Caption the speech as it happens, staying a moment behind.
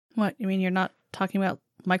What, you mean you're not talking about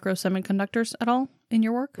micro semiconductors at all in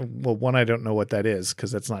your work? Well, one, I don't know what that is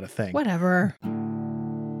because that's not a thing. Whatever.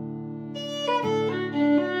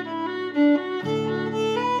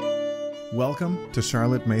 Welcome to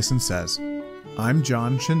Charlotte Mason Says. I'm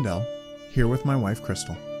John Schindel, here with my wife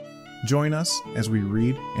Crystal. Join us as we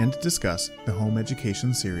read and discuss the Home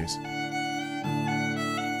Education series.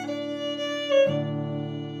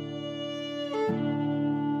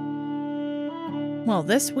 Well,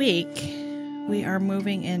 this week we are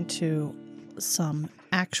moving into some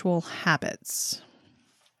actual habits.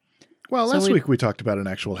 Well, last week we talked about an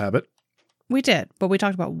actual habit. We did, but we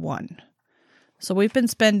talked about one. So we've been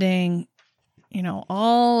spending,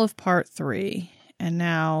 all of part 3, and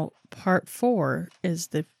now part 4 is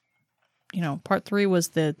part 3 was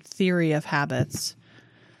the theory of habits,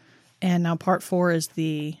 and now part 4 is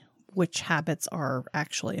which habits are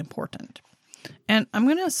actually important. And I'm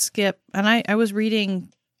going to skip, and I was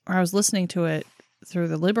listening to it through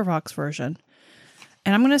the LibriVox version,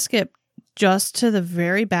 and I'm going to skip just to the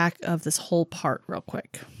very back of this whole part real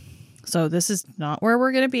quick. So this is not where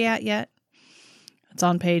we're going to be at yet. It's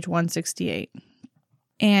on page 168.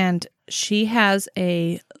 And she has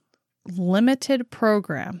a limited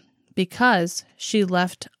program because she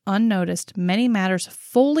left unnoticed many matters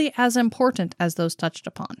fully as important as those touched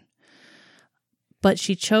upon. But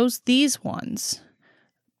she chose these ones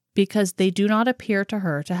because they do not appear to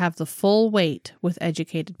her to have the full weight with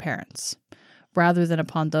educated parents, rather than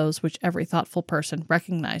upon those which every thoughtful person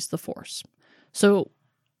recognized the force. So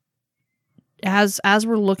as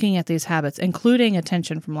we're looking at these habits, including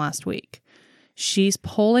attention from last week, she's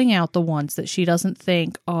pulling out the ones that she doesn't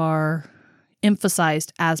think are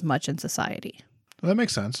emphasized as much in society. Well, that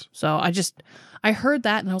makes sense. So I heard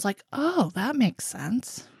that and I was like, oh, that makes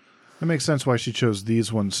sense. That makes sense why she chose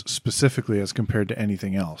these ones specifically as compared to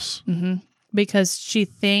anything else. Mm-hmm. Because she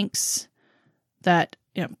thinks that,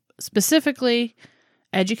 specifically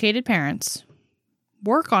educated parents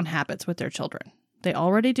work on habits with their children. They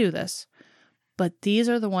already do this. But these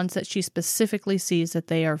are the ones that she specifically sees that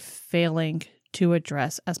they are failing to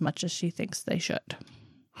address as much as she thinks they should.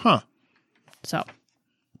 Huh. So.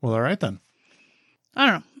 Well, all right then. I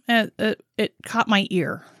don't know. It caught my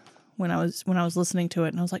ear when I was listening to it,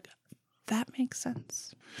 and I was like, that makes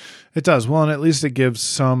sense. It does. Well, and at least it gives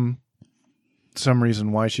some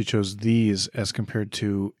reason why she chose these as compared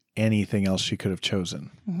to anything else she could have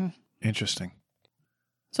chosen. Mm-hmm. Interesting.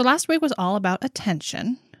 So last week was all about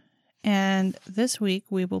attention. And this week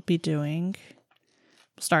we will be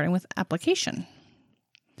starting with application.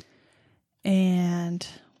 And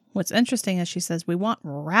what's interesting is she says, we want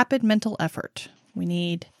rapid mental effort. We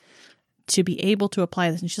need to be able to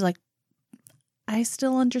apply this. And she's like, I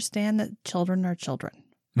still understand that children are children.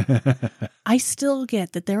 I still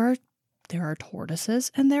get that there are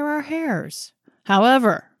tortoises and there are hares.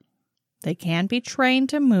 However, they can be trained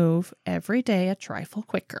to move every day a trifle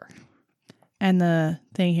quicker. And the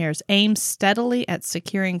thing here is aim steadily at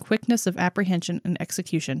securing quickness of apprehension and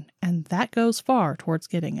execution, and that goes far towards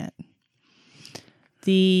getting it.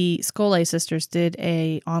 The Scholé sisters did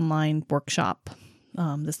a online workshop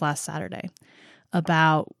this last Saturday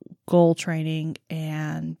about goal training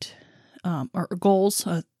and or goals,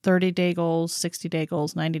 30-day goals, 60-day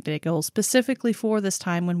goals, 90-day goals, specifically for this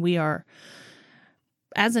time when we are,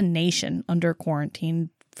 as a nation, under quarantine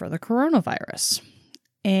for the coronavirus.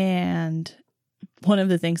 And one of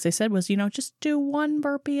the things they said was, just do one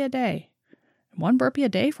burpee a day. One burpee a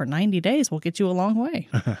day for 90 days will get you a long way.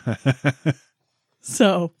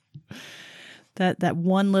 So that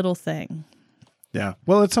one little thing. Yeah.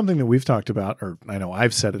 Well, it's something that we've talked about, or I know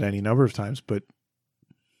I've said it any number of times, but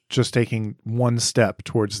just taking one step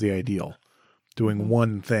towards the ideal, doing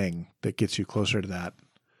one thing that gets you closer to that.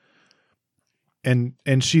 And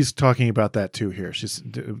she's talking about that too here. She's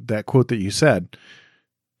that quote that you said,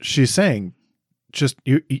 she's saying, just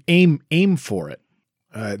you aim for it.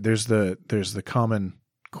 There's the common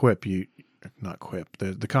quip,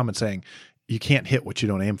 the common saying, you can't hit what you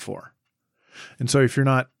don't aim for. And so if you're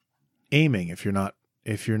not aiming, if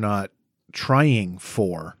you're not trying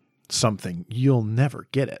for something, you'll never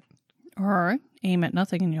get it. Or aim at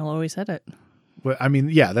nothing and you'll always hit it. Well, I mean,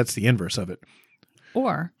 yeah, that's the inverse of it.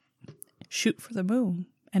 Or shoot for the moon,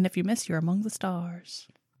 and if you miss, you're among the stars.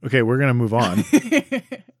 Okay, we're going to move on.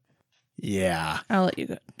 Yeah. I'll let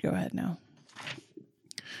you go ahead now.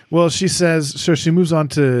 Well, she says, so she moves on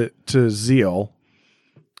to zeal,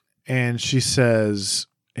 and she says,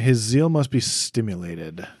 his zeal must be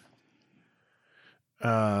stimulated.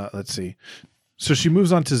 Let's see. So she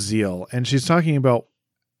moves on to zeal, and she's talking about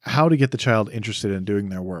how to get the child interested in doing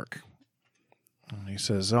their work. And he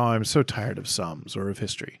says, "Oh, I'm so tired of sums or of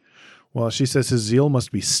history." Well, she says his zeal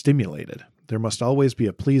must be stimulated. There must always be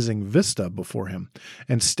a pleasing vista before him,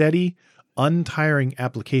 and steady, untiring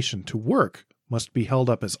application to work must be held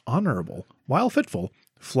up as honorable, while fitful,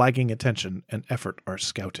 flagging attention and effort are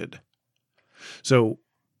scouted. So,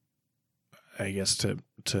 I guess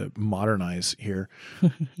to modernize here,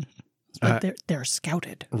 But they're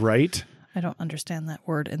scouted. right? I don't understand that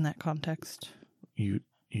word in that context. You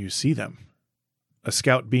see them. A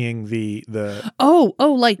scout being the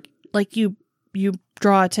Like you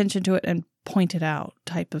draw attention to it and point it out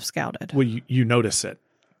type of scouted. well, you notice it.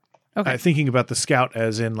 Okay. Thinking about the scout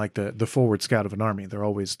as in like the forward scout of an army,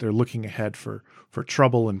 they're looking ahead for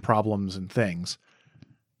trouble and problems and things.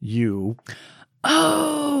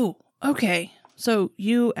 Oh, okay. So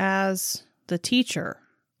you as the teacher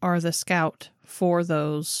are the scout for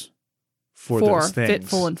those things.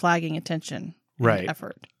 fitful and flagging attention and Right.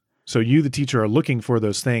 effort. So you, the teacher, are looking for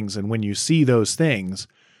those things, and when you see those things,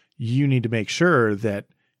 you need to make sure that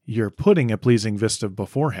you're putting a pleasing vista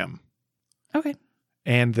before him, Okay.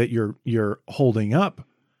 and that you're holding up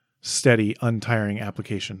steady, untiring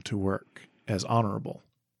application to work as honorable.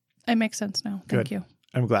 It makes sense now. Thank Good. you.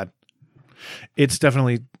 I'm glad. It's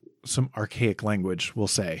definitely some archaic language, we'll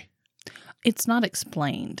say. It's not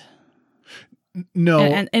explained. No,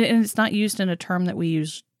 And it's not used in a term that we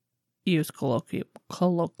use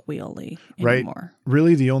colloquially Right. anymore.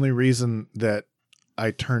 really the only reason that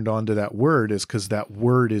I turned on to that word is because that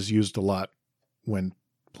word is used a lot when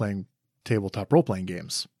playing tabletop role-playing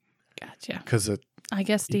games. Gotcha. Because I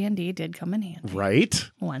guess D&D did come in handy right?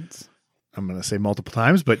 once. I'm going to say multiple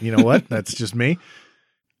times, but you know what? That's just me.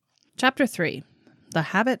 Chapter 3, The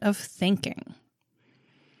Habit of Thinking.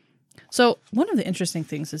 So one of the interesting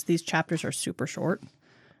things is these chapters are super short,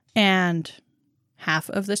 and half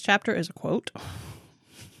of this chapter is a quote.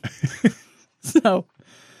 So,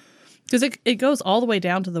 because it goes all the way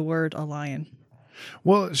down to the word a lion.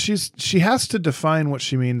 Well, she has to define what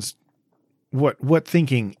she means, what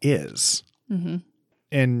thinking is. Mm-hmm.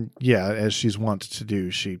 And yeah, as she's wont to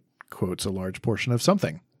do, she quotes a large portion of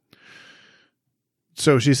something.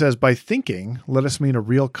 So she says, by thinking, let us mean a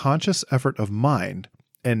real conscious effort of mind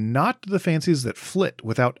and not the fancies that flit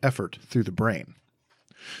without effort through the brain.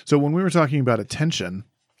 So when we were talking about attention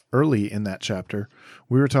early in that chapter,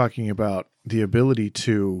 we were talking about the ability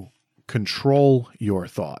to control your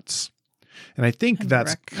thoughts. And I think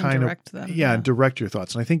that's direct them. Yeah, and direct your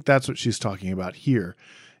thoughts. And I think that's what she's talking about here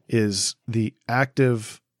is the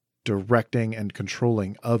active directing and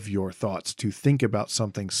controlling of your thoughts to think about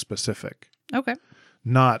something specific, Okay.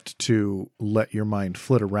 not to let your mind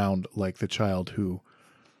flit around like the child who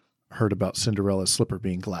heard about Cinderella's slipper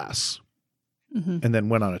being glass and then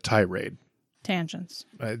went on a tirade. Tangents.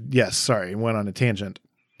 Went on a tangent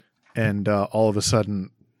and all of a sudden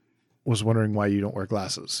was wondering why you don't wear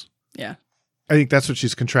glasses. Yeah. I think that's what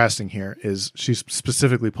she's contrasting here is she's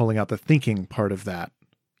specifically pulling out the thinking part of that,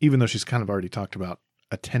 even though she's kind of already talked about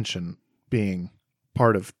attention being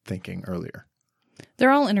part of thinking earlier.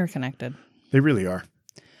 They're all interconnected. They really are.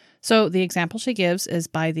 So the example she gives is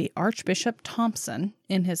by the Archbishop Thompson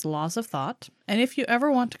in his Laws of Thought. And if you ever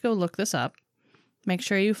want to go look this up, make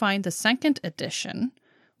sure you find the second edition,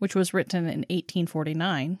 which was written in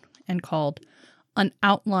 1849 and called An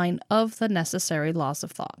Outline of the Necessary Laws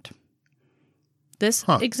of Thought. This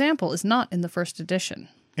example is not in the first edition,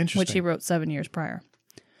 which he wrote 7 years prior.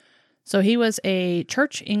 So he was an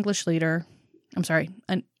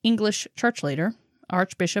English church leader,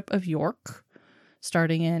 Archbishop of York,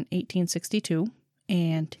 starting in 1862,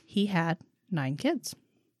 and he had 9 kids.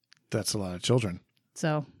 That's a lot of children.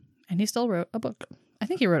 So, and he still wrote a book. I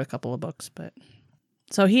think he wrote a couple of books, but...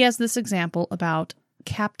 So he has this example about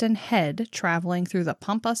Captain Head traveling through the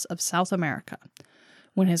pampas of South America,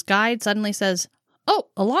 when his guide suddenly says, "Oh,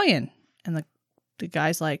 a lion." And the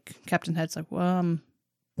guy's like, Captain Head's like, "What?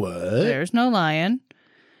 There's no lion."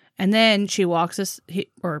 And then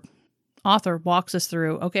author walks us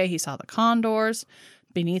through, okay, he saw the condors.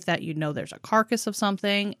 Beneath that, you'd know there's a carcass of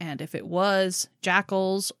something. And if it was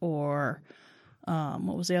jackals or,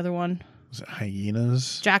 what was the other one? Was it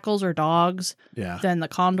hyenas? Jackals or dogs. Yeah. Then the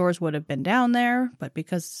condors would have been down there. But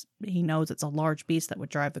because he knows it's a large beast that would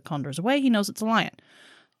drive the condors away, he knows it's a lion.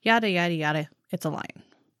 Yada, yada, yada. It's a lion.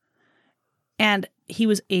 And he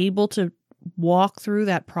was able to walk through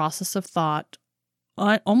that process of thought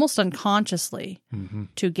almost unconsciously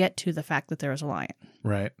to get to the fact that there is a lion.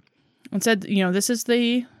 Right. And said, this is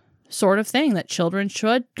the sort of thing that children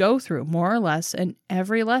should go through more or less in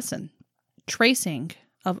every lesson. Tracing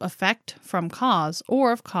of effect from cause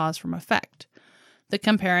or of cause from effect. The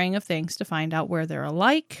comparing of things to find out where they're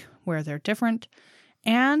alike, where they're different,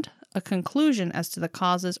 and a conclusion as to the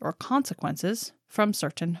causes or consequences from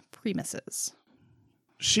certain premises.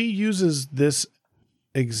 She uses this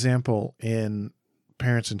example in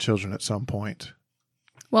Parents and Children at some point.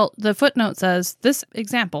 Well, the footnote says, this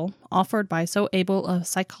example, offered by so able a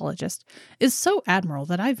psychologist, is so admirable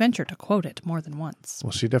that I venture to quote it more than once.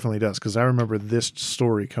 Well, she definitely does, because I remember this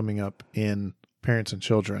story coming up in Parents and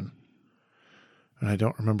Children, and I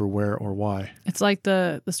don't remember where or why. It's like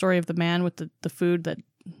the story of the man with the food that,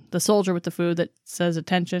 the soldier with the food that says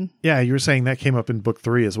attention. Yeah, you were saying that came up in book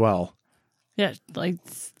 3 as well. Yeah, like,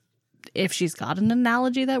 if she's got an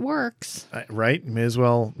analogy that works. Right? May as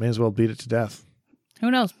well beat it to death. Who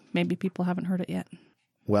knows? Maybe people haven't heard it yet.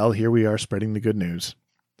 Well, here we are spreading the good news.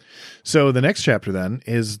 So the next chapter then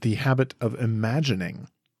is the habit of imagining.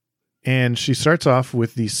 And she starts off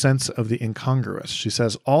with the sense of the incongruous. She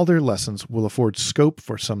says, all their lessons will afford scope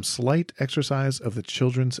for some slight exercise of the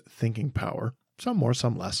children's thinking power, some more,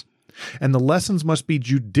 some less. And the lessons must be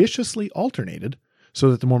judiciously alternated so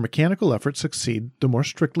that the more mechanical efforts succeed the more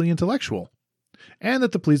strictly intellectual. And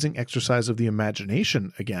that the pleasing exercise of the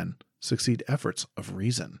imagination, again, succeed efforts of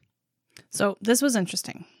reason. So this was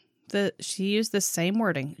interesting. She used the same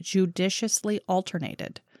wording, judiciously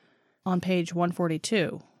alternated, on page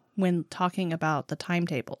 142 when talking about the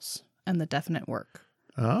timetables and the definite work.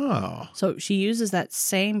 Oh. So she uses that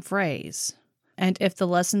same phrase. And if the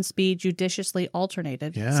lessons be judiciously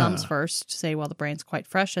alternated, some's first, say while the brain's quite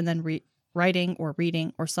fresh, and then writing or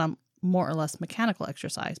reading or some more or less mechanical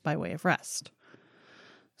exercise by way of rest.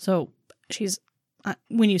 So she's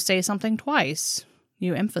when you say something twice,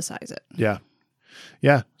 you emphasize it. Yeah.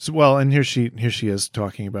 Yeah. So, well, and here she is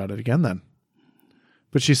talking about it again then.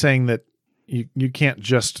 But she's saying that you can't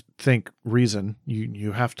just think reason.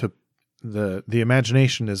 You have to, the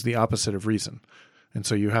imagination is the opposite of reason. And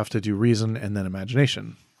so you have to do reason and then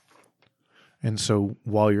imagination. And so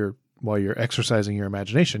while you're exercising your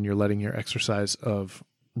imagination, you're letting your exercise of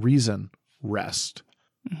reason rest.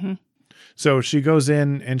 Mm-hmm. So she goes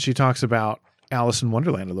in and she talks about Alice in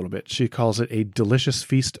Wonderland a little bit. She calls it a delicious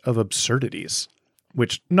feast of absurdities,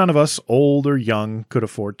 which none of us, old or young, could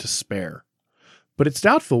afford to spare. But it's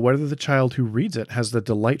doubtful whether the child who reads it has the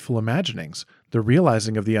delightful imaginings, the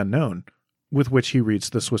realizing of the unknown, with which he reads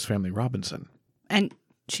the Swiss Family Robinson. And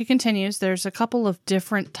she continues, there's a couple of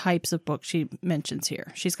different types of books she mentions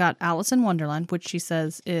here. She's got Alice in Wonderland, which she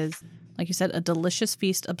says is, like you said, a delicious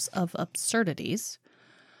feast of absurdities.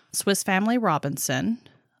 Swiss Family Robinson,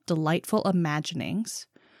 delightful imaginings.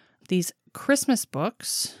 These Christmas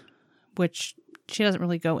books, which she doesn't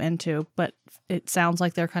really go into, but it sounds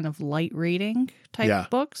like they're kind of light reading type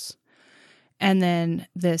books. And then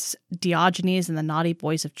this Diogenes and the Naughty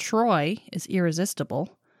Boys of Troy is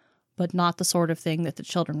irresistible, but not the sort of thing that the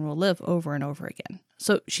children will live over and over again.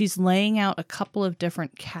 So she's laying out a couple of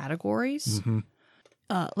different categories. Mm-hmm.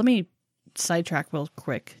 Let me sidetrack real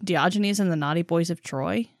quick. Diogenes and the Naughty Boys of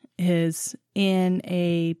Troy is in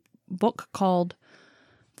a book called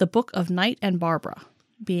The Book of Knight and Barbara,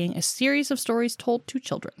 being a series of stories told to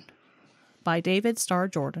children by David Starr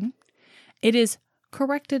Jordan. It is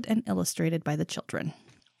corrected and illustrated by the children.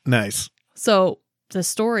 Nice. So the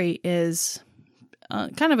story is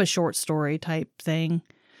kind of a short story type thing.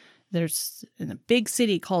 There's in a big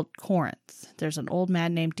city called Corinth, there's an old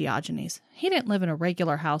man named Diogenes. He didn't live in a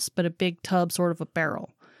regular house, but a big tub, sort of a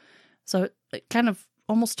barrel. So it kind of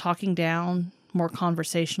almost talking down, more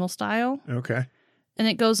conversational style. Okay. And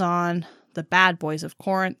it goes on, the bad boys of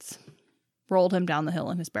Corinth rolled him down the hill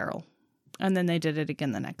in his barrel. And then they did it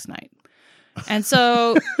again the next night. And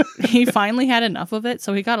so he finally had enough of it.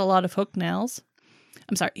 So he got a lot of hooked nails.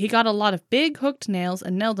 He got a lot of big hooked nails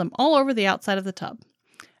and nailed them all over the outside of the tub.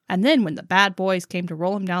 And then when the bad boys came to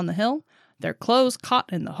roll him down the hill, their clothes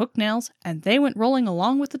caught in the hooked nails, and they went rolling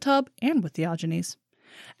along with the tub and with Diogenes.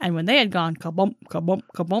 And when they had gone kabump, kabump,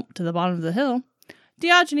 kabump to the bottom of the hill,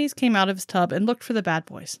 Diogenes came out of his tub and looked for the bad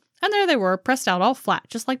boys. And there they were, pressed out all flat,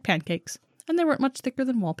 just like pancakes. And they weren't much thicker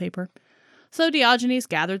than wallpaper. So Diogenes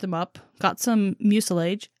gathered them up, got some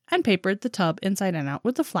mucilage, and papered the tub inside and out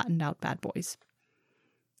with the flattened out bad boys.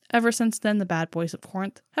 Ever since then, the bad boys of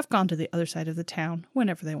Corinth have gone to the other side of the town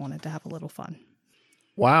whenever they wanted to have a little fun.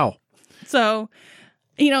 Wow. So,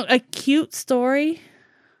 a cute story,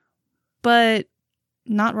 but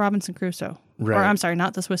not Robinson Crusoe. Right. Or,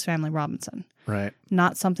 not the Swiss Family Robinson. Right.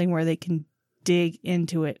 Not something where they can dig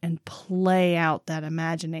into it and play out that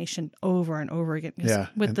imagination over and over again. Yeah.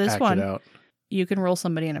 With this one, you can roll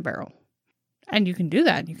somebody in a barrel. And you can do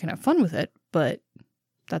that. You can have fun with it, but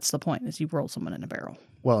that's the point, is you roll someone in a barrel.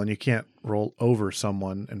 Well, and you can't roll over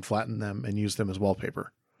someone and flatten them and use them as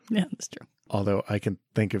wallpaper. Yeah, that's true. Although I can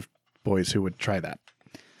think of boys who would try that.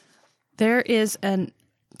 There is a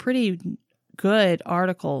pretty good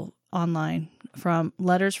article online from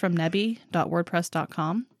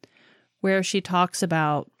lettersfromnebby.wordpress.com where she talks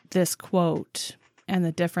about this quote and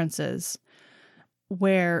the differences,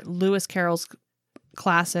 where Lewis Carroll's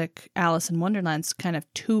classic Alice in Wonderland's kind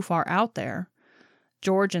of too far out there.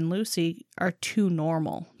 George and Lucy are too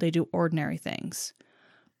normal. They do ordinary things.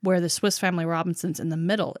 Where the Swiss Family Robinson's in the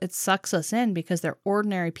middle, it sucks us in because they're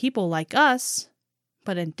ordinary people like us,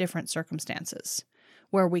 but in different circumstances,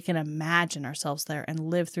 where we can imagine ourselves there and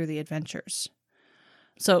live through the adventures.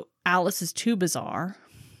 So Alice is too bizarre,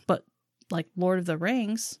 but like Lord of the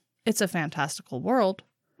Rings, it's a fantastical world,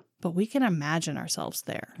 but we can imagine ourselves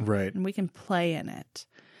there. Right. And we can play in it.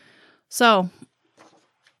 So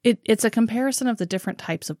it's a comparison of the different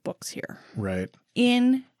types of books here. Right.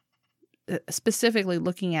 In specifically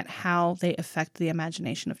looking at how they affect the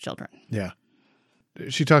imagination of children. Yeah.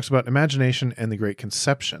 She talks about imagination and the great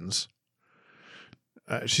conceptions.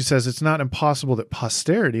 She says it's not impossible that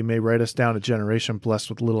posterity may write us down a generation blessed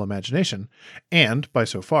with little imagination, and, by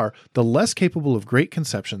so far, the less capable of great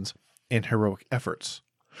conceptions and heroic efforts.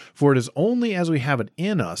 For it is only as we have it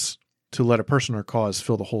in us to let a person or cause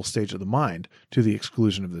fill the whole stage of the mind, to the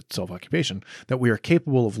exclusion of the self-occupation, that we are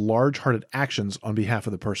capable of large-hearted actions on behalf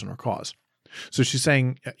of the person or cause. So she's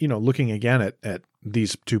saying, looking again at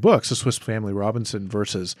these two books, The Swiss Family Robinson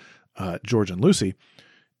versus George and Lucy,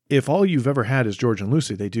 if all you've ever had is George and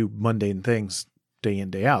Lucy, they do mundane things day in,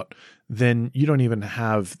 day out, then you don't even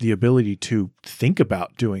have the ability to think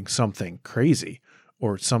about doing something crazy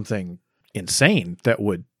or something insane that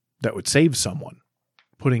would save someone,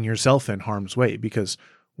 putting yourself in harm's way, because,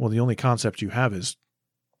 well, the only concept you have is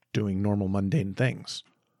doing normal mundane things.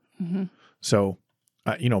 Mm-hmm. So,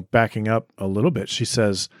 backing up a little bit, she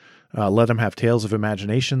says, let them have tales of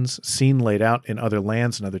imaginations, seen laid out in other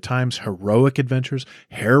lands and other times, heroic adventures,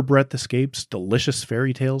 hairbreadth escapes, delicious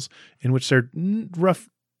fairy tales, in which they're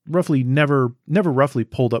roughly never roughly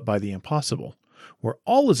pulled up by the impossible, where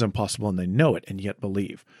all is impossible and they know it and yet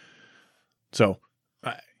believe. So,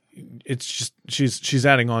 it's just she's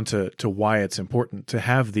adding on to why it's important to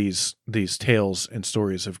have these tales and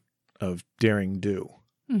stories of daring do.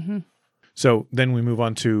 Mm-hmm. So then we move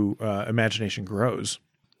on to imagination grows.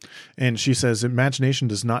 And she says imagination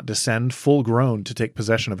does not descend full grown to take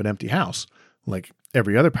possession of an empty house. Like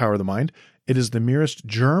every other power of the mind, it is the merest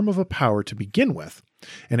germ of a power to begin with,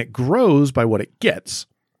 and it grows by what it gets.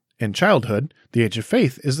 In childhood, the age of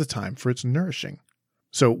faith is the time for its nourishing.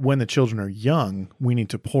 So when the children are young, we need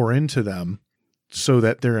to pour into them so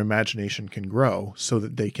that their imagination can grow, so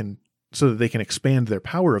that they can expand their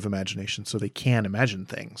power of imagination, so they can imagine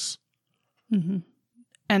things. Mm-hmm.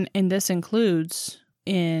 And this includes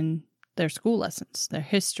in their school lessons, their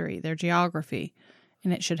history, their geography,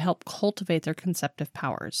 and it should help cultivate their conceptive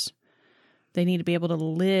powers. They need to be able to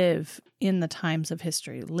live in the times of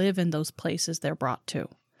history, live in those places they're brought to.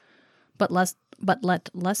 But let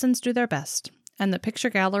lessons do their best, and the picture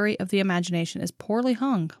gallery of the imagination is poorly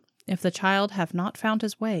hung if the child have not found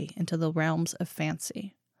his way into the realms of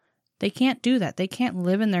fancy. They can't do that. They can't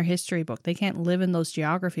live in their history book. They can't live in those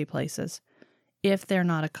geography places if they're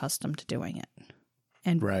not accustomed to doing it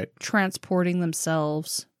and transporting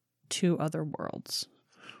themselves to other worlds.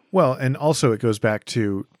 Well, and also it goes back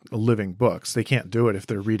to living books. They can't do it if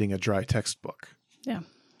they're reading a dry textbook. Yeah.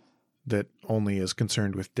 That only is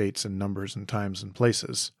concerned with dates and numbers and times and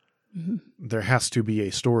places. Mm-hmm. There has to be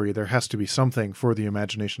a story. There has to be something for the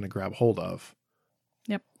imagination to grab hold of.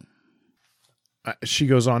 Yep. She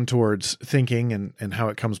goes on towards thinking and how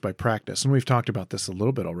it comes by practice. And we've talked about this a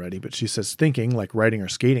little bit already, but she says thinking, like riding or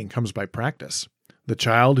skating, comes by practice. The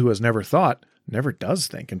child who has never thought never does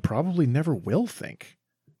think and probably never will think.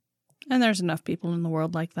 And there's enough people in the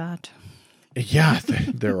world like that. Yeah,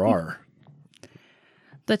 there are.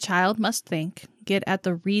 The child must think, get at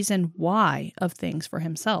the reason why of things for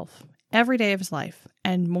himself, every day of his life,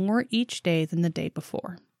 and more each day than the day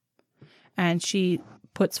before. And she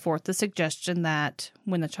puts forth the suggestion that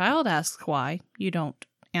when the child asks why, you don't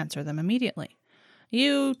answer them immediately.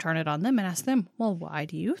 You turn it on them and ask them, well, why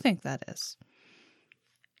do you think that is?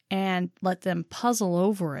 And let them puzzle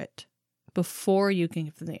over it before you can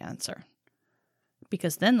give them the answer.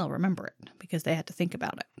 Because then they'll remember it, because they had to think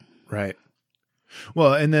about it. Right.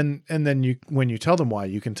 Well, and then you, when you tell them why,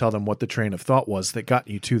 you can tell them what the train of thought was that got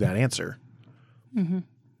you to that answer. Mm-hmm.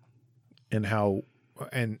 And how,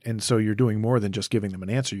 and so you're doing more than just giving them an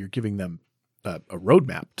answer. You're giving them a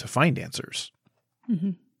roadmap to find answers.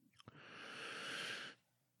 Mm-hmm.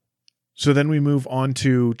 So then we move on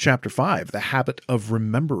to chapter 5, the habit of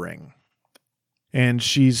remembering. And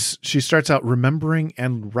she starts out remembering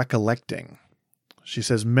and recollecting. She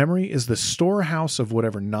says, memory is the storehouse of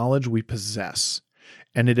whatever knowledge we possess,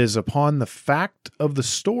 and it is upon the fact of the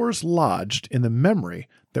stores lodged in the memory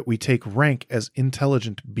that we take rank as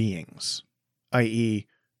intelligent beings, i.e.,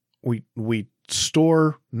 we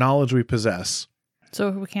store knowledge we possess. So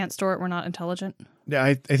if we can't store it, we're not intelligent? Yeah,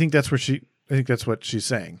 I think that's what she's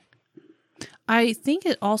saying. I think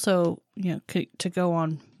it also, to go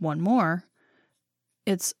on one more,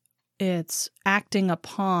 it's acting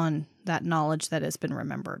upon that knowledge that has been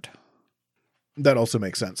remembered. That also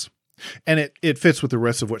makes sense. And it fits with the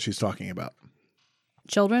rest of what she's talking about.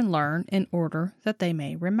 Children learn in order that they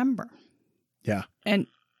may remember. Yeah. And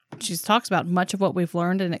she talks about much of what we've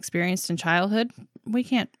learned and experienced in childhood. We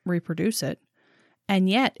can't reproduce it. And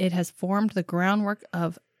yet it has formed the groundwork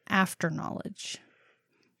of after knowledge.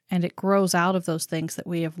 And it grows out of those things that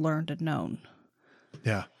we have learned and known.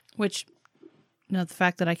 Yeah. Which, the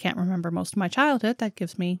fact that I can't remember most of my childhood, that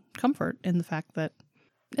gives me comfort in the fact that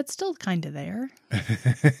it's still kind of there.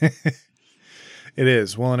 It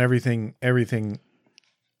is. Well, and everything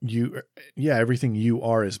you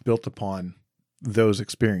are is built upon those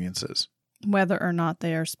experiences. Whether or not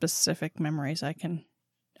they are specific memories, I can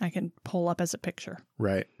pull up as a picture.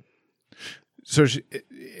 Right. So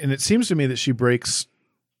and it seems to me that she breaks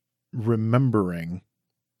remembering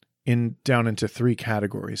down into 3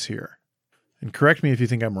 categories here. And correct me if you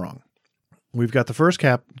think I'm wrong. We've got the first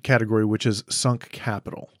category, which is sunk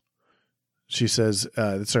capital. She says,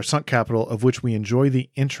 it's our sunk capital of which we enjoy the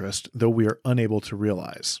interest, though we are unable to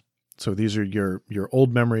realize. So these are your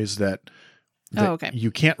old memories that okay.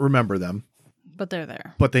 You can't remember them. But they're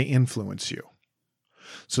there. But they influence you.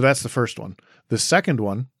 So that's the first one. The second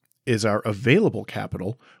one is our available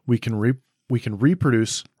capital. We can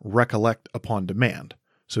reproduce, recollect upon demand.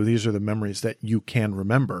 So these are the memories that you can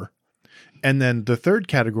remember. And then the third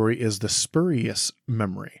category is the spurious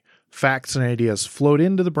memory. Facts and ideas float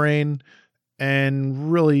into the brain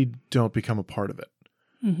and really don't become a part of it.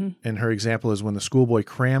 Mm-hmm. And her example is when the schoolboy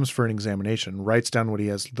crams for an examination, writes down what he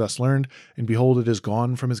has thus learned, and behold, it is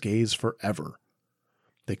gone from his gaze forever.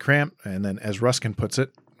 They cram, and then as Ruskin puts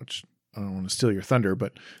it, which I don't want to steal your thunder,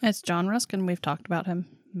 but... It's John Ruskin. We've talked about him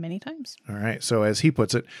many times. All right. So as he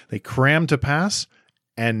puts it, they cram to pass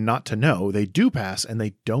and not to know. They do pass and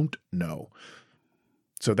they don't know.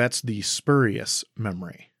 So that's the spurious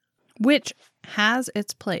memory. Which has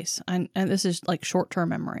its place. And this is like short-term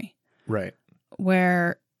memory. Right.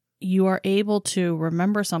 Where you are able to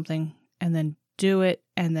remember something and then do it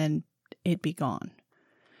and then it be gone.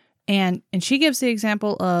 And she gives the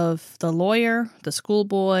example of the lawyer, the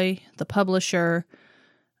schoolboy, the publisher.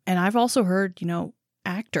 And I've also heard,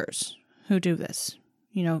 actors who do this,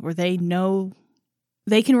 where they know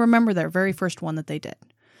they can remember their very first one that they did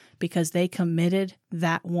because they committed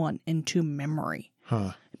that one into memory.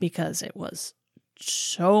 Huh. Because it was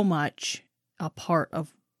so much a part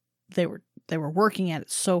of, they were working at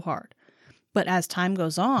it so hard. But as time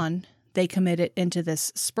goes on, they commit it into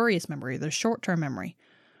this spurious memory, their short-term memory,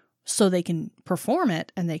 so they can perform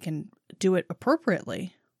it and they can do it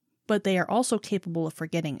appropriately, but they are also capable of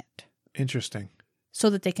forgetting it. Interesting. So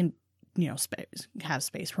that they can, have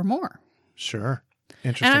space for more. Sure.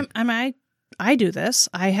 Interesting. And I do this.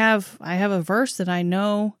 I have a verse that I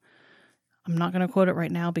know. I'm not going to quote it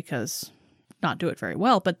right now because not do it very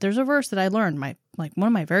well, but there's a verse that I learned, one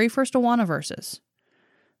of my very first Awana verses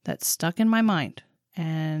that stuck in my mind,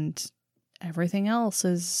 and everything else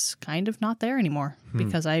is kind of not there anymore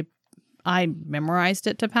because I memorized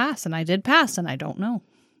it to pass, and I did pass, and I don't know.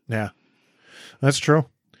 Yeah, that's true.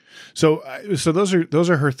 So those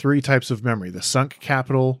are her 3 types of memory: the sunk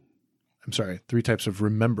capital. I'm sorry, 3 types of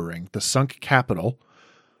remembering: the sunk capital,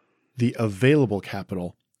 the available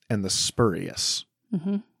capital, and the spurious.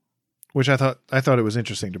 Mm-hmm. Which I thought it was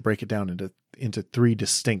interesting to break it down into 3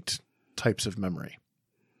 distinct types of memory.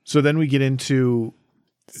 So then we get into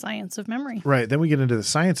science of memory. Right. Then we get into the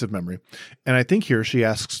science of memory. And I think here she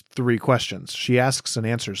asks 3 questions. She asks and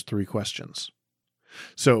answers 3 questions.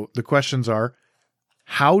 So the questions are,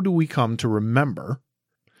 how do we come to remember?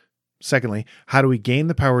 Secondly, how do we gain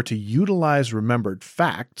the power to utilize remembered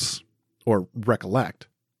facts or recollect?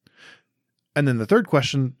 And then the third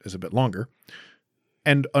question is a bit longer.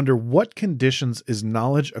 And under what conditions is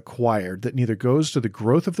knowledge acquired that neither goes to the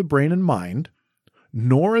growth of the brain and mind,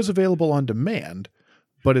 nor is available on demand,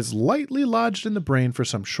 but is lightly lodged in the brain for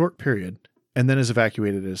some short period and then is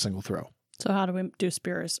evacuated at a single throw? So how do we do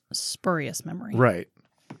spurious memory? Right.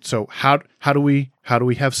 So how do we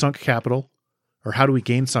have sunk capital, or how do we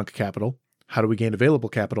gain sunk capital? How do we gain available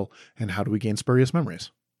capital, and how do we gain spurious memories?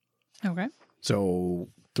 Okay. So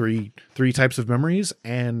three types of memories,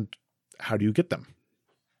 and how do you get them?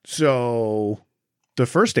 So the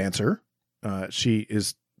first answer, she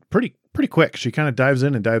is pretty quick. She kind of dives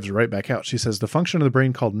in and dives right back out. She says the function of the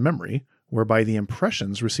brain called memory, whereby the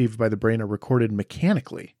impressions received by the brain are recorded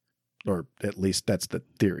mechanically, or at least that's the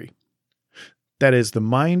theory. That is, the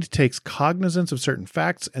mind takes cognizance of certain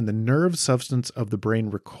facts and the nerve substance of the brain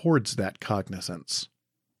records that cognizance.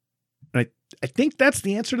 And I think that's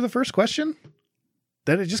the answer to the first question,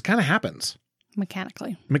 that it just kind of happens.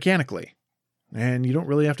 Mechanically. And you don't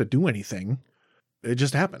really have to do anything. It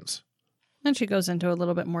just happens. And she goes into a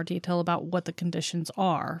little bit more detail about what the conditions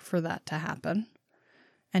are for that to happen.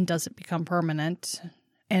 And does it become permanent?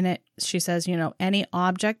 And she says, any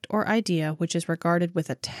object or idea which is regarded with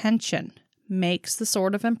attention makes the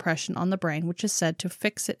sort of impression on the brain which is said to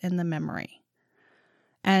fix it in the memory.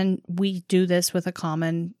 And we do this with a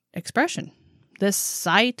common expression. This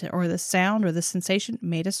sight or this sound or this sensation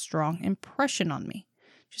made a strong impression on me.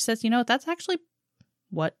 She says, that's actually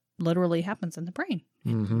what literally happens in the brain. It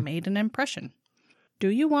made an impression. Do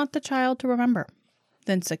you want the child to remember?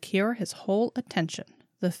 Then secure his whole attention,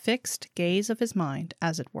 the fixed gaze of his mind,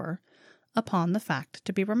 as it were, upon the fact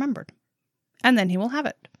to be remembered. And then he will have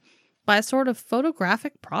it. By a sort of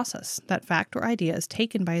photographic process, that fact or idea is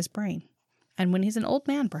taken by his brain. And when he's an old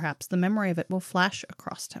man, perhaps, the memory of it will flash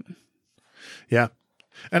across him. Yeah.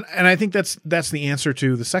 And I think that's the answer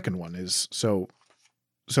to the second one is so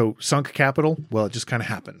sunk capital, well, it just kind of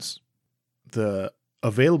happens. The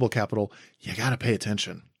available capital, you got to pay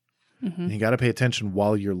attention. You got to pay attention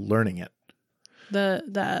while you're learning it.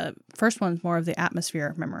 The first one's more of the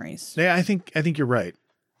atmosphere memories. Yeah, I think you're right.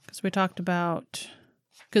 Because we talked about,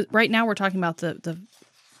 because right now we're talking about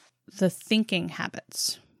the thinking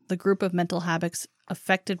habits, the group of mental habits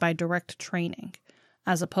affected by direct training,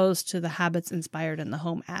 as opposed to the habits inspired in the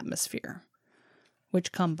home atmosphere,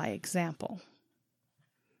 which come by example.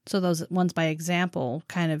 So those ones by example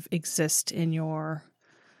kind of exist in your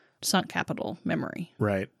sunk capital memory.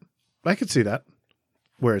 Right. I could see that,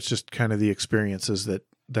 where it's just kind of the experiences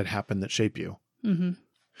that happen that shape you. Mm-hmm.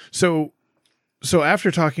 So after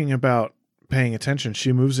talking about paying attention,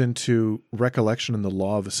 she moves into recollection and the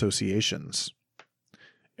law of associations.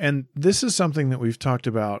 And this is something that we've talked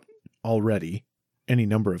about already any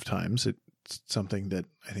number of times. It's something that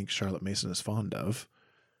I think Charlotte Mason is fond of.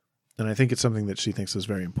 And I think it's something that she thinks is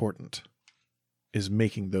very important, is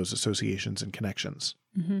making those associations and connections.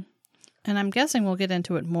 Mm-hmm. And I'm guessing we'll get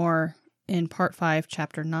into it more in Part 5,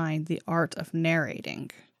 Chapter 9, the art of narrating.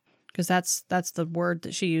 Because that's the word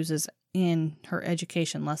that she uses in her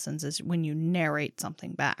education lessons, is when you narrate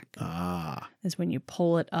something back. Is when you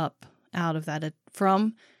pull it up out of that.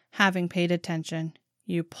 From having paid attention,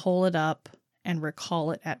 you pull it up and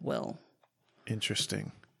recall it at will.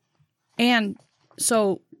 Interesting. And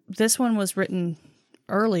so this one was written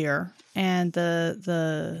earlier, and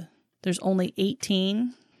there's only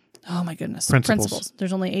 18. Oh my goodness. Principles.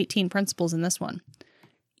 There's only 18 principles in this one.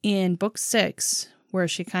 In book 6, where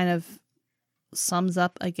she kind of sums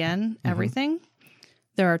up again everything,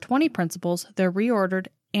 there are 20 principles. They're reordered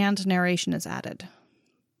and narration is added.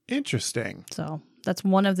 Interesting. So that's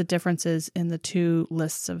one of the differences in the two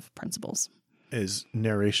lists of principles. Is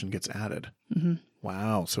narration gets added. Mm-hmm.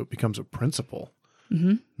 Wow. So it becomes a principle,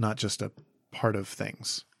 not just a part of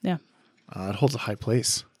things. Yeah. It holds a high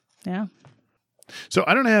place. Yeah. So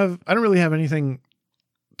I don't really have anything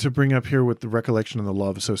to bring up here with the recollection and the law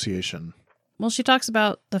of association. Well, she talks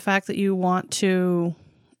about the fact that you want to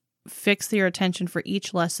fix your attention for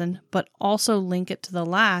each lesson, but also link it to the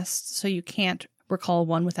last, so you can't recall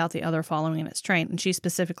one without the other following in its train. And she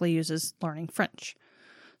specifically uses learning French.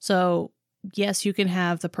 So yes, you can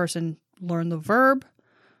have the person learn the verb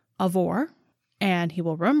avoir, and he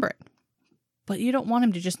will remember it. But you don't want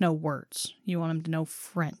him to just know words. You want him to know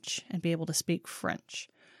French and be able to speak French.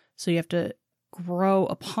 So you have to grow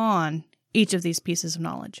upon each of these pieces of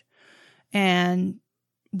knowledge. And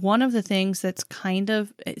one of the things that's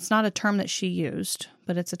it's not a term that she used,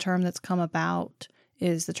 but it's a term that's come about,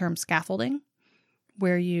 is the term scaffolding,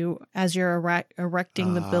 where you, as you're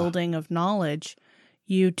erecting the building of knowledge,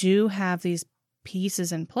 you do have these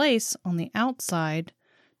pieces in place on the outside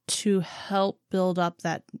to help build up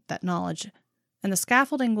that knowledge. And the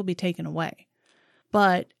scaffolding will be taken away.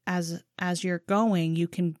 But as you're going, you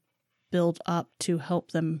can build up to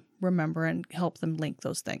help them remember and help them link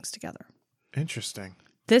those things together. Interesting.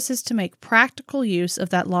 This is to make practical use of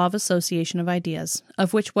that law of association of ideas,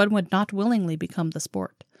 of which one would not willingly become the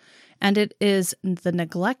sport. And it is the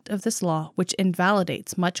neglect of this law which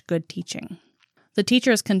invalidates much good teaching. The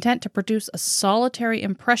teacher is content to produce a solitary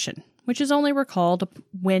impression, which is only recalled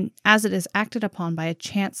when as it is acted upon by a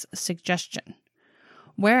chance suggestion,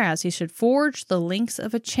 whereas he should forge the links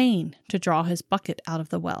of a chain to draw his bucket out of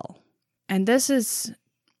the well. And it's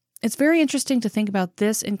very interesting to think about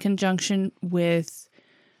this in conjunction with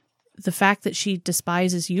the fact that she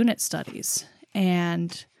despises unit studies.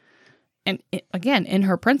 And again, in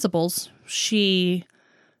her principles, she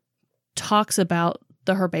talks about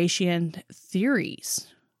the Herbartian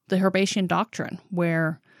theories, the Herbartian doctrine,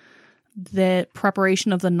 where the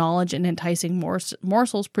preparation of the knowledge and enticing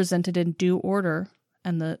morsels presented in due order,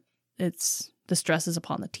 and the stress is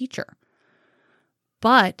upon the teacher.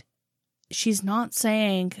 But she's not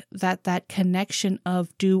saying that connection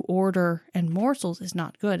of due order and morsels is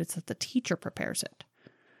not good. It's that the teacher prepares it.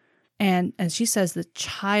 And as she says, the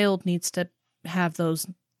child needs to have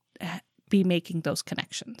be making those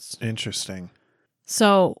connections. Interesting.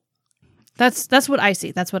 So that's what I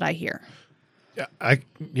see. That's what I hear.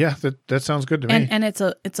 Yeah, that sounds good to me. And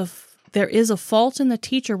there is a fault in the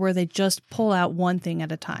teacher where they just pull out one thing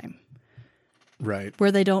at a time. Right.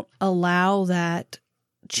 Where they don't allow that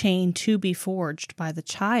chain to be forged by the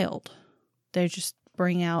child. They just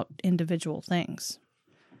bring out individual things.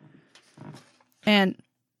 And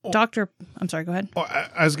I'm sorry, go ahead.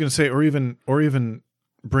 I was going to say, or even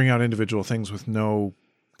bring out individual things with no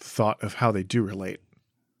thought of how they do relate.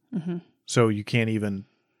 Mm-hmm. So you can't even,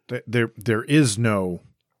 there is no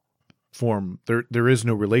form, there is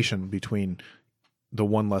no relation between the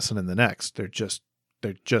one lesson and the next. They're just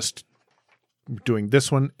doing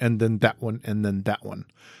this one and then that one and then that one.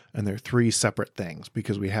 And they're three separate things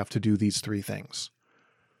because we have to do these three things.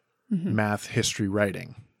 Mm-hmm. Math, history,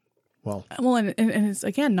 writing. Well, and it's,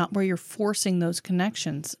 again, not where you're forcing those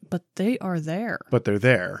connections, but they are there. But they're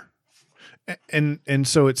there. And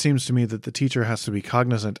so it seems to me that the teacher has to be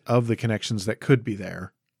cognizant of the connections that could be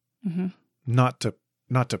there, mm-hmm. not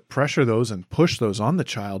to pressure those and push those on the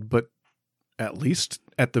child, but at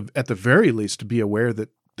the very least to be aware that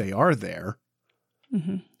they are there,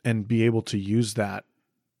 mm-hmm. and be able to use that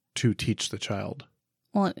to teach the child.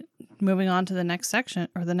 Well, moving on to the next section,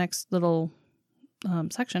 or the next little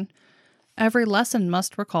section, every lesson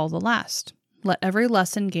must recall the last. Let every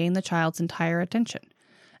lesson gain the child's entire attention,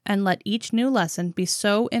 and let each new lesson be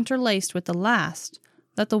so interlaced with the last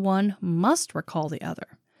that the one must recall the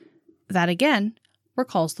other. That again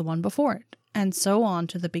recalls the one before it, and so on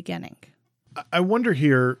to the beginning. I wonder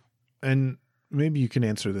here, and maybe you can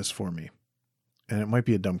answer this for me, and it might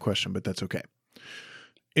be a dumb question, but that's okay.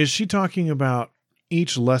 Is she talking about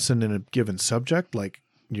each lesson in a given subject, like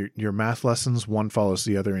your math lessons, one follows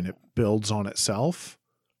the other and it builds on itself?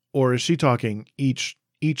 Or is she talking each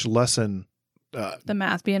lesson... the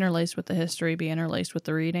math be interlaced with the history, be interlaced with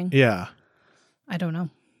the reading? Yeah. I don't know.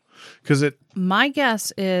 My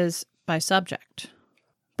guess is by subject.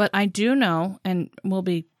 But I do know, and we'll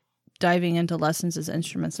be diving into lessons as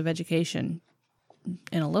instruments of education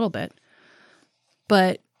in a little bit,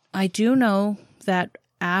 but I do know that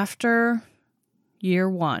after year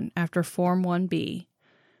one, after Form 1B,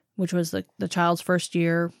 which was the child's first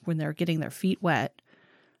year when they're getting their feet wet,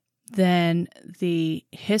 then the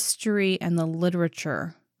history and the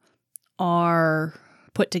literature are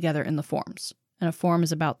put together in the forms. And a form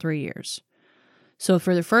is about 3 years. So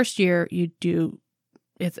for the first year,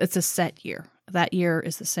 it's a set year. That year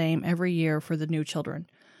is the same every year for the new children.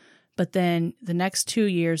 But then the next 2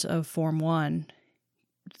 years of Form 1,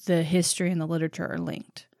 the history and the literature are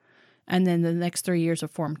linked. And then the next 3 years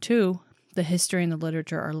of Form 2, the history and the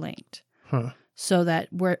literature are linked. Huh. So that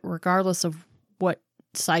regardless of what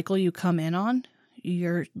cycle you come in on,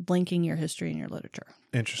 you're linking your history and your literature.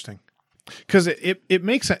 Interesting. Because it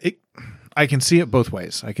makes it. I can see it both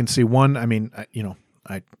ways. I can see one. I mean,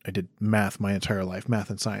 I did math my entire life, math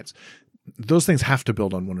and science. Those things have to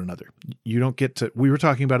build on one another. You don't get to. We were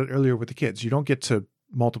talking about it earlier with the kids. You don't get to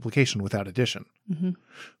multiplication without addition. Mm-hmm.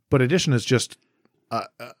 But addition is just.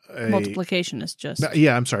 Multiplication is just.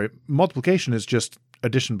 Yeah, I'm sorry. Multiplication is just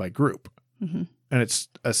addition by group, mm-hmm. and it's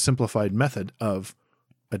a simplified method of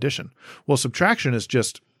addition. Well, subtraction is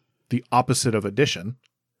just the opposite of addition,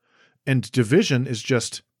 and division is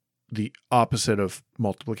just the opposite of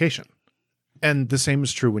multiplication. And the same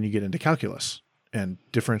is true when you get into calculus and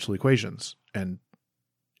differential equations and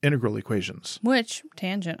integral equations. Which,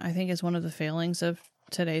 tangent, I think is one of the failings of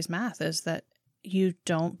today's math, is that you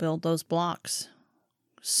don't build those blocks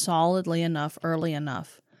solidly enough, early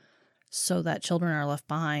enough, so that children are left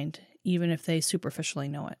behind, even if they superficially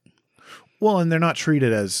know it. Well, and they're not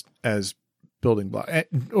treated as building blocks.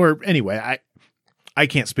 Or anyway, I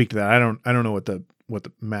can't speak to that. I don't know what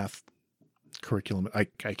the math curriculum. I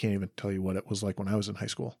can't even tell you what it was like when I was in high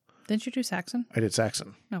school. Didn't you do Saxon? I did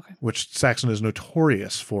Saxon, Okay. which Saxon is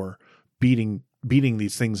notorious for beating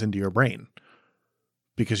these things into your brain,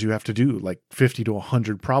 because you have to do like 50 to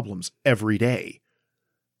 100 problems every day.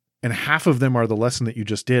 And half of them are the lesson that you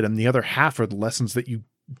just did, and the other half are the lessons that you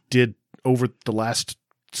did over the last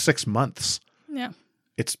 6 months. Yeah.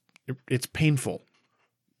 It's painful,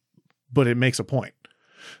 but it makes a point.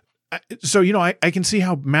 So, I can see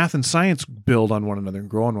how math and science build on one another and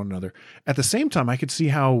grow on one another. At the same time, I could see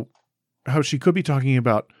how she could be talking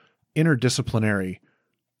about interdisciplinary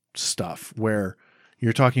stuff, where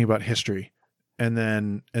you're talking about history, and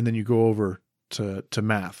then you go over to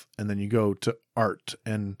math, and then you go to art.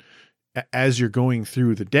 And as you're going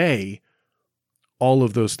through the day, all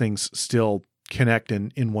of those things still connect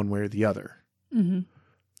in one way or the other. Mm-hmm.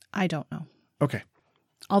 I don't know. Okay.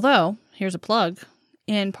 Although, here's a plug.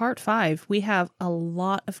 In part 5, we have a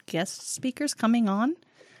lot of guest speakers coming on.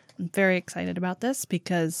 I'm very excited about this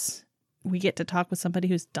because we get to talk with somebody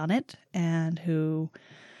who's done it and who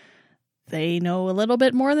they know a little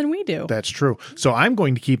bit more than we do. That's true. So I'm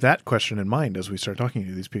going to keep that question in mind as we start talking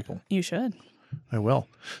to these people. You should. I will.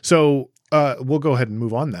 So we'll go ahead and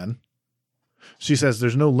move on then. She says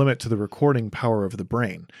there's no limit to the recording power of the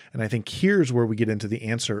brain. And I think here's where we get into the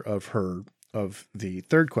answer of the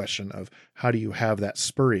third question of how do you have that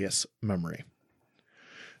spurious memory?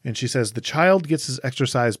 And she says the child gets his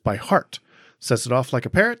exercise by heart, sets it off like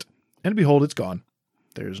a parrot, and behold, it's gone.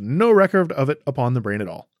 There's no record of it upon the brain at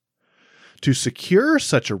all. To secure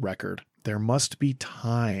such a record, there must be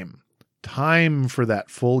time. Time for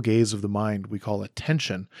that full gaze of the mind we call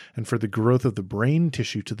attention, and for the growth of the brain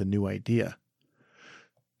tissue to the new idea.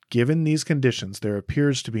 Given these conditions, there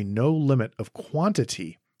appears to be no limit of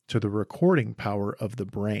quantity to the recording power of the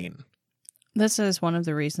brain. This is one of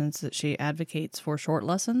the reasons that she advocates for short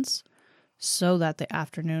lessons, so that the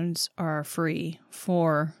afternoons are free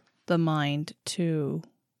for the mind to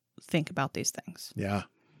think about these things. Yeah.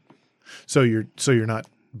 So you're not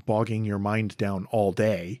bogging your mind down all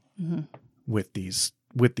day with these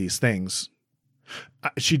things.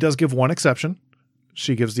 She does give one exception.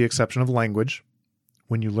 She gives the exception of language.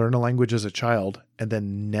 When you learn a language as a child and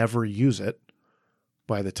then never use it,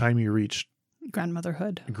 by the time you reach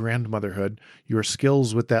grandmotherhood, your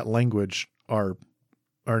skills with that language are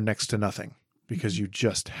next to nothing because you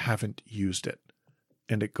just haven't used it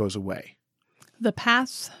and it goes away. The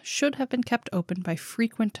path should have been kept open by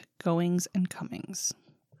frequent goings and comings.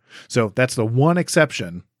 So that's the one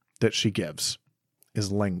exception that she gives,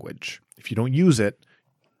 is language. If you don't use it,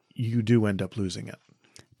 you do end up losing it.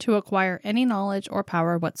 To acquire any knowledge or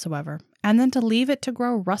power whatsoever, and then to leave it to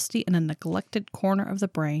grow rusty in a neglected corner of the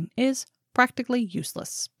brain is practically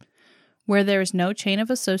useless. Where there is no chain of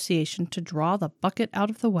association to draw the bucket out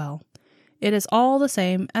of the well, it is all the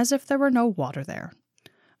same as if there were no water there.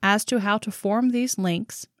 As to how to form these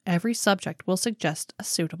links, every subject will suggest a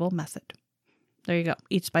suitable method. There you go,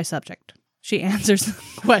 each by subject. She answers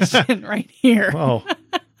the question right here. Oh,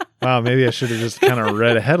 wow, maybe I should have just kind of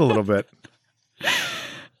read ahead a little bit.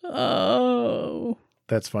 Oh.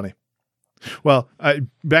 That's funny. Well,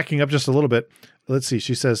 backing up just a little bit, let's see.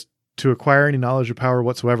 She says to acquire any knowledge or power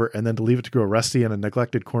whatsoever and then to leave it to grow rusty in a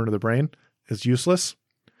neglected corner of the brain is useless.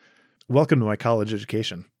 Welcome to my college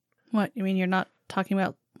education. What, you mean you're not talking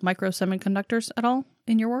about micro semiconductors at all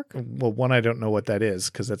in your work? Well, one, I don't know what that is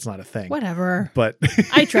because that's not a thing. Whatever. But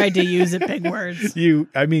I tried to use it, big words. You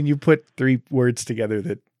put 3 words together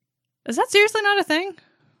that... Is that seriously not a thing?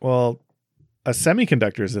 Well, a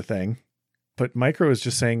semiconductor is a thing, but micro is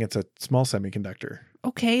just saying it's a small semiconductor.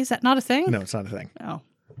 Okay, is that not a thing? No, it's not a thing. Oh.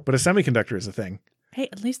 But a semiconductor is a thing. Hey,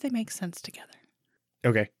 at least they make sense together.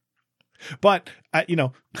 Okay. But I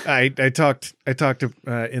talked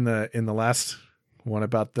in the last one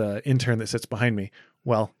about the intern that sits behind me.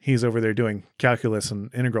 Well, he's over there doing calculus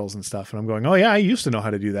and integrals and stuff, and I'm going, "Oh yeah, I used to know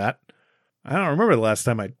how to do that. I don't remember the last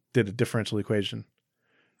time I did a differential equation."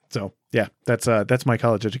 So yeah, that's my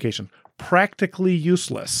college education. Practically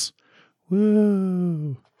useless.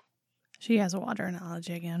 Woo! She has a water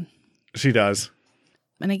analogy again. She does.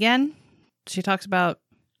 And again, she talks about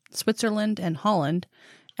Switzerland and Holland,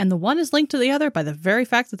 and the one is linked to the other by the very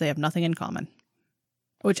fact that they have nothing in common.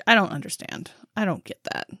 Which I don't understand. I don't get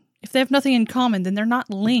that. If they have nothing in common, then they're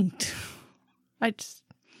not linked. The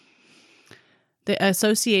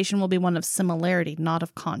association will be one of similarity, not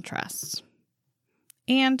of contrasts.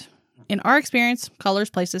 And in our experience,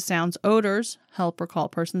 colors, places, sounds, odors help recall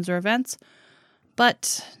persons or events,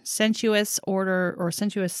 but sensuous order or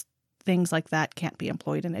sensuous things like that can't be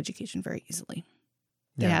employed in education very easily.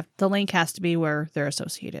 The link has to be where they're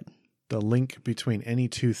associated. The link between any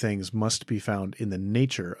two things must be found in the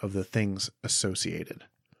nature of the things associated.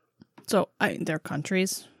 So they're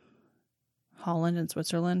countries. Holland and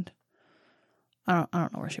Switzerland. I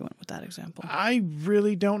don't know where she went with that example. I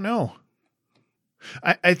really don't know.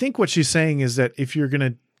 I think what she's saying is that if you're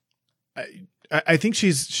going to, I think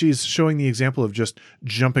she's showing the example of just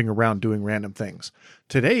jumping around doing random things.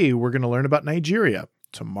 Today, we're going to learn about Nigeria.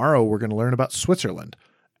 Tomorrow, we're going to learn about Switzerland.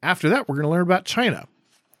 After that, we're going to learn about China.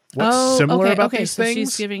 What's similar about these things?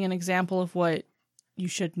 She's giving an example of what you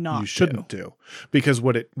should not you shouldn't do. Because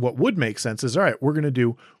what would make sense is, all right, we're going to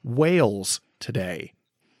do Wales today.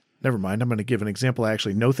 Never mind. I'm going to give an example I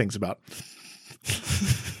actually know things about.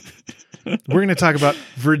 We're going to talk about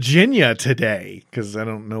Virginia today because I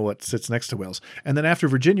don't know what sits next to Wales. And then after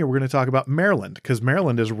Virginia, we're going to talk about Maryland because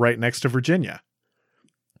Maryland is right next to Virginia.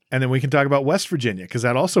 And then we can talk about West Virginia because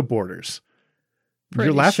that also borders.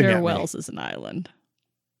 You're laughing at me. Wales is an island.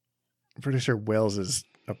 I'm pretty sure Wales is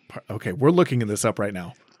okay. We're looking at this up right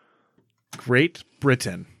now. Great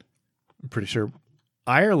Britain. I'm pretty sure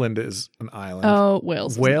Ireland is an island. Oh,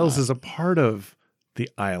 Wales. Wales is a part of the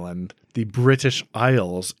island, the British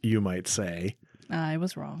Isles, you might say. I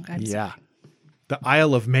was wrong. Yeah. The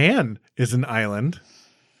Isle of Man is an island.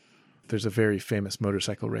 There's a very famous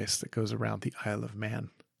motorcycle race that goes around the Isle of Man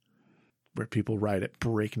where people ride at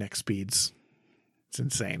breakneck speeds. It's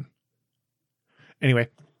insane. Anyway,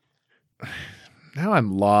 now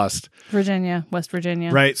I'm lost. Virginia, West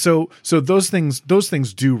Virginia. Right. So those things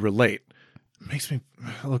do relate. Makes me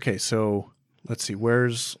okay. So let's see.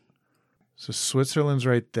 So Switzerland's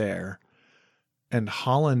right there, and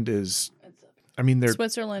Holland is. I mean,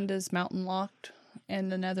 Switzerland is mountain locked,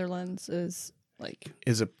 and the Netherlands is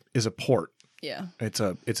a port. Yeah. It's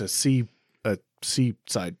a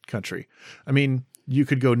seaside country. I mean, you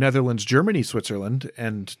could go Netherlands, Germany, Switzerland,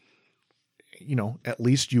 and at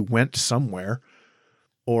least you went somewhere.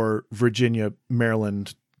 Or Virginia,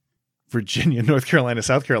 Maryland, Virginia, North Carolina,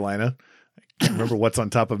 South Carolina. I can't remember what's on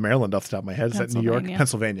top of Maryland off the top of my head. Is that New York?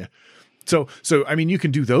 Pennsylvania. So I mean, you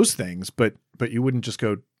can do those things, but you wouldn't just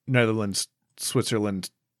go Netherlands,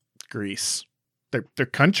 Switzerland, Greece. They're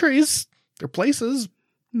countries. They're places.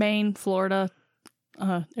 Maine, Florida,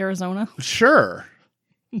 Arizona. Sure.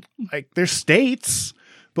 Like they're states,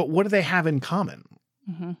 but what do they have in common?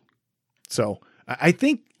 Mm-hmm. So I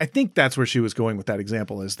think that's where she was going with that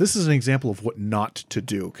example. Is this is an example of what not to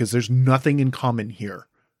do because there's nothing in common here.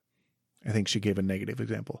 I think she gave a negative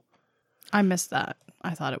example. I missed that.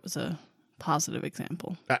 I thought it was a positive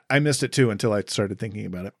example. I missed it too until I started thinking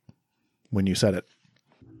about it when you said it.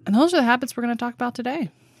 And those are the habits we're going to talk about today.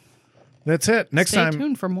 That's it. Next time, stay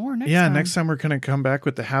tuned for more. Next time we're going to come back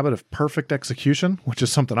with the habit of perfect execution, which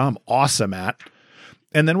is something I'm awesome at,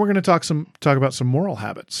 and then we're going to talk about some moral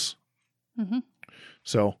habits. Mm-hmm.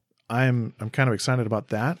 So I'm kind of excited about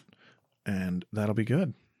that, and that'll be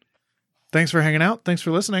good. Thanks for hanging out. Thanks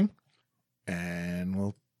for listening, and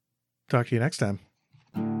we'll talk to you next time.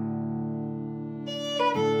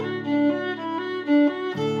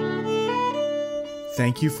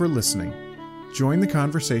 Thank you for listening. Join the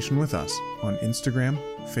conversation with us on Instagram,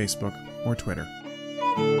 Facebook, or Twitter.